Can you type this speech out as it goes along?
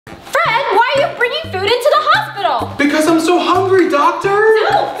are you bringing food into the hospital? Because I'm so hungry, doctor.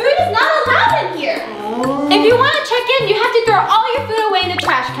 No, food is not allowed in here. If you want to check in, you have to throw all your food away in the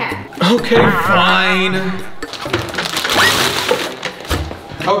trash can. Okay, fine.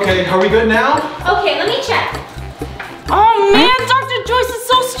 Okay, are we good now? Okay, let me check. Oh man, Dr. Joyce is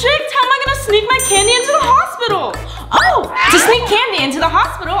so strict. How am I gonna sneak my candy into the hospital? Oh, to sneak candy into the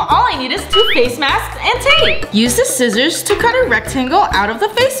hospital, all I need is 2 face masks and tape. Use the scissors to cut a rectangle out of the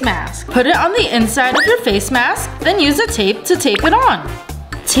face mask. Put it on the inside of your face mask, then use the tape to tape it on.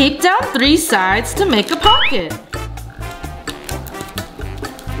 Tape down 3 sides to make a pocket.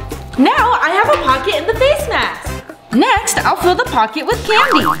 Now I have a pocket in the face mask. Next, I'll fill the pocket with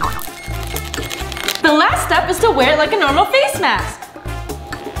candy. The last step is to wear it like a normal face mask.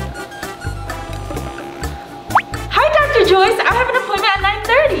 Hi, Dr. Joyce. I have an appointment at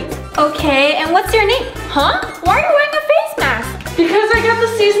 9:30. Okay, and what's your name? Huh? Why are you wearing a face mask? Because I got the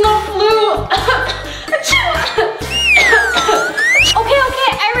seasonal flu. Okay,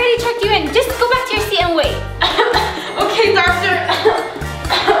 I already checked you in. Just go back to your seat and wait. Okay, doctor.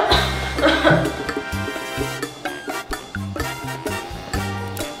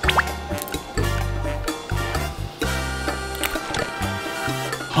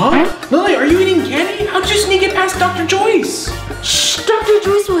 Huh? Lily, are you eating candy? How'd you sneak it past Dr. Joyce? Shh, Dr.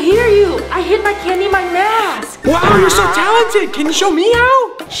 Joyce will hear you. I hid my candy in my mask. Wow, you're so talented. Can you show me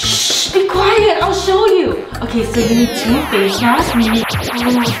how? Shh, be quiet. I'll show you. Okay, so you need 2 face masks.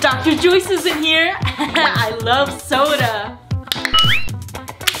 Oh, Dr. Joyce isn't here. I love soda.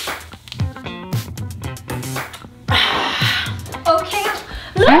 Okay.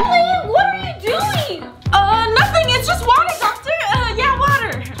 Lily, what are you doing? Nothing. It's just water, doctor. Yeah,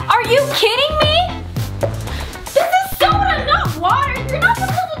 water. Are you kidding me? This is soda, not water. You're not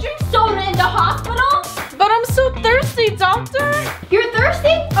supposed to drink soda in the hospital. But I'm so thirsty, doctor. You're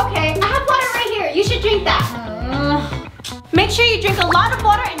thirsty? Okay, I have water right here. You should drink that. Make sure you drink a lot of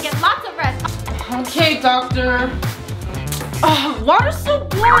water and get lots of rest. Okay, doctor. Water's so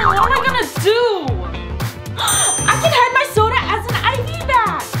boring. What am I gonna do? I can hide my soda as an IV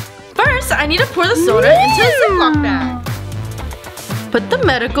bag. First, I need to pour the soda into a Ziploc bag. Put the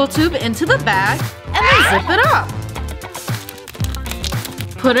medical tube into the bag and then zip it up.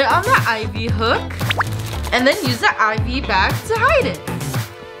 Put it on the IV hook and then use the IV bag to hide it.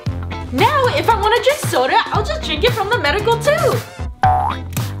 Now, if I want to drink soda, I'll just drink it from the medical tube.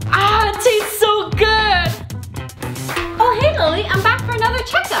 Ah, it tastes so good. Oh, hey Lily, I'm back for another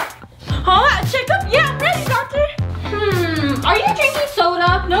checkup. Huh? A checkup? Yeah, I'm ready, doctor. Are you drinking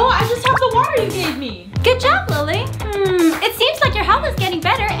soda? No, I just have the water you gave me. Good job, Lily. It seems like your health is getting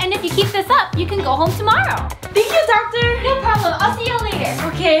better, and if you keep this up, you can go home tomorrow. Thank you, doctor. No problem. I'll see you later.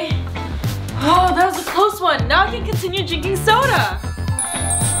 Okay. Oh, that was a close one. Now I can continue drinking soda.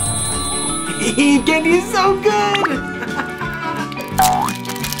 Candy is so good.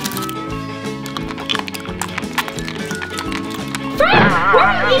 Fred, why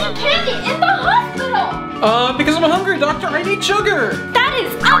are you eating candy in the hospital? Because I'm hungry, doctor. I need sugar. That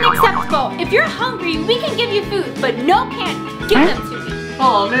is unacceptable. If you're hungry, we can give you food, but no candy. Give them to me.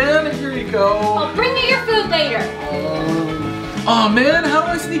 Oh man, here you go. I'll bring you your food later. Oh man, how do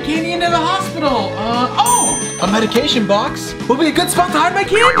I sneak candy into the hospital? A medication box will be a good spot to hide my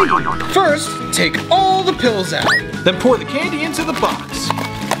candy. First, take all the pills out, then pour the candy into the box.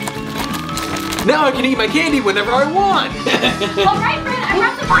 Now I can eat my candy whenever I want. All right, Fred, I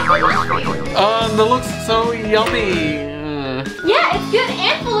brought some healthy lunch for you. That looks so yummy. Yeah, it's good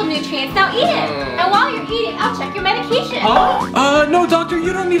and full of nutrients. Now eat it. And while you're eating, I'll check your medication. No, doctor,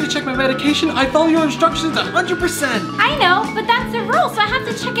 you don't need to check my medication. I follow your instructions 100%. I know, but that's the rule, so I have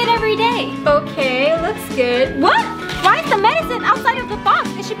to check it every day. Okay, looks good. What? Why is the medicine outside of the box?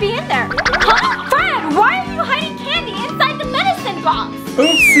 It should be in there. Huh? Fred, why are you hiding candy inside the medicine box?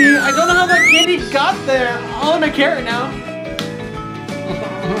 Oopsie, I don't know how that candy got there. I'll make carrot now.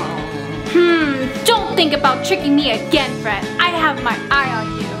 Don't think about tricking me again, Fred. I have my eye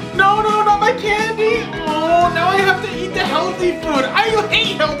on you. No, not my candy. Oh, now I have to eat the healthy food. I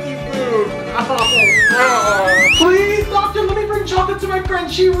hate healthy food. Please, doctor, let me bring chocolate to my friend.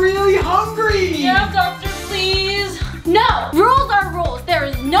 She's really hungry. Yeah, doctor, please. No, rules are rules. There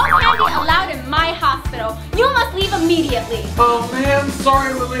is no candy allowed in my hospital. You must leave immediately. Oh man,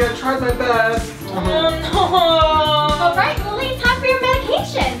 sorry Lily, I tried my best. Oh no. All right, Lily, time for your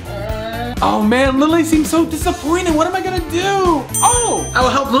medication. Oh man, Lily seems so disappointed. What am I gonna do? Oh, I will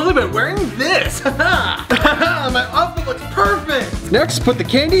help Lily by wearing this. My outfit looks perfect. Next, put the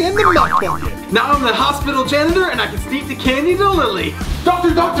candy in the milk bucket. Now I'm the hospital janitor and I can sneak the candy to Lily.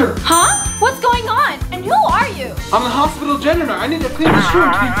 Doctor! Huh? What's going on? And who are you? I'm the hospital janitor. I need to clean this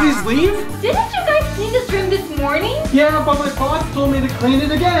room. Can you please leave? Didn't you guys clean this room this morning? Yeah, but my boss told me to clean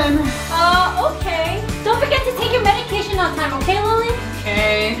it again. Okay. Don't forget to take your medication on time, okay, Lily?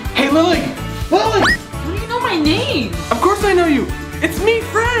 Okay. Hey, Lily! Lily! How do you know my name? Of course I know you. It's me,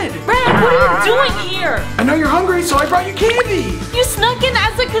 Fred. Fred, what are you doing here? I know you're hungry, so I brought you candy. You snuck in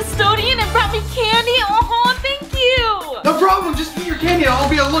as a custodian and brought me candy? Oh, thank you. No problem. Just eat your candy and I'll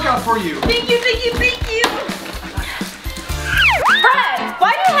be on the lookout for you. Thank you. Fred,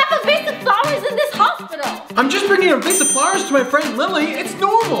 why do you have a vase of flowers in this hospital? I'm just bringing a vase of flowers to my friend Lily. It's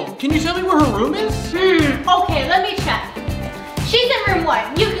normal. Can you tell me where her room is? Okay, let me check. She's in room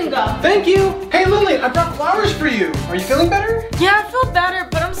 1. You can go. Thank you. Hey, Lily, I brought flowers for you. Are you feeling better? Yeah, I feel better,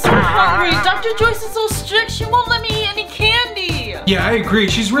 but I'm so hungry. Dr. Joyce is so strict. She won't let me eat any candy. Yeah, I agree.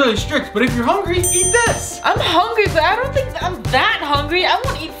 She's really strict, but if you're hungry, eat this. I'm hungry, but I don't think I'm that hungry. I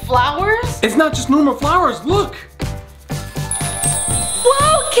won't eat flowers. It's not just normal flowers. Look.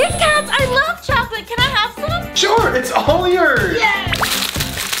 Whoa, Kit Kats. I love chocolate. Can I have some? Sure, it's all yours. Yes.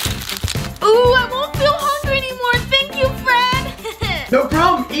 Ooh, I won't feel hungry anymore. Thank you, Fred. No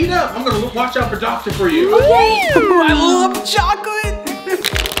problem. Eat up. I'm going to watch out for Doctor for you. Okay. Ooh, I love chocolate.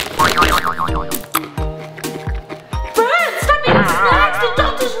 Fred, stop eating snacks. The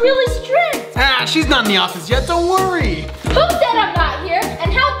doctor's really strict. She's not in the office yet. Don't worry. Who said I'm not here?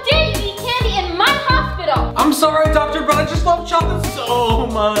 And how dare you eat candy in my hospital? I'm sorry, Doctor, but I just love chocolate so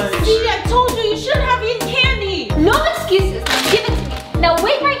much. See, I told you shouldn't have eaten candy. No excuses. Now give it to me. Now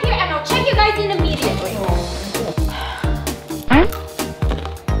wait right here and I'll check you guys in immediately.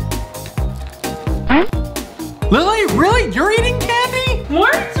 Lily, really? You're eating candy?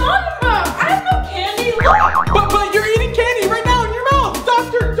 What are you talking about? I have no candy. Look. But you're eating candy right now in your mouth.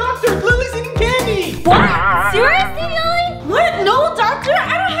 Doctor, Lily's eating candy. What? Seriously, Lily? What? No, doctor.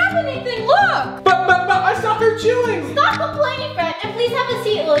 I don't have anything. Look. But I saw her chewing. Stop complaining, Fred, and please have a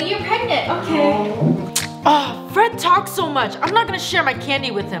seat, Lily. You're pregnant. Okay. Oh, Fred talks so much. I'm not gonna share my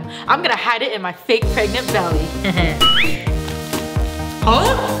candy with him. I'm gonna hide it in my fake pregnant belly.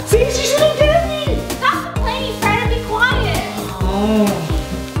 Huh? See, she's eating candy. Stop complaining, Fred, and be quiet.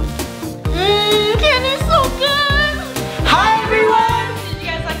 Candy's so good. Hi, everyone. Did you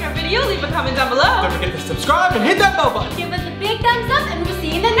guys like our video? Leave a comment down below. Don't forget to subscribe and hit that bell button. Give us a big thumbs up, and we'll see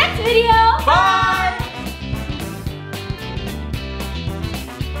you in the next video.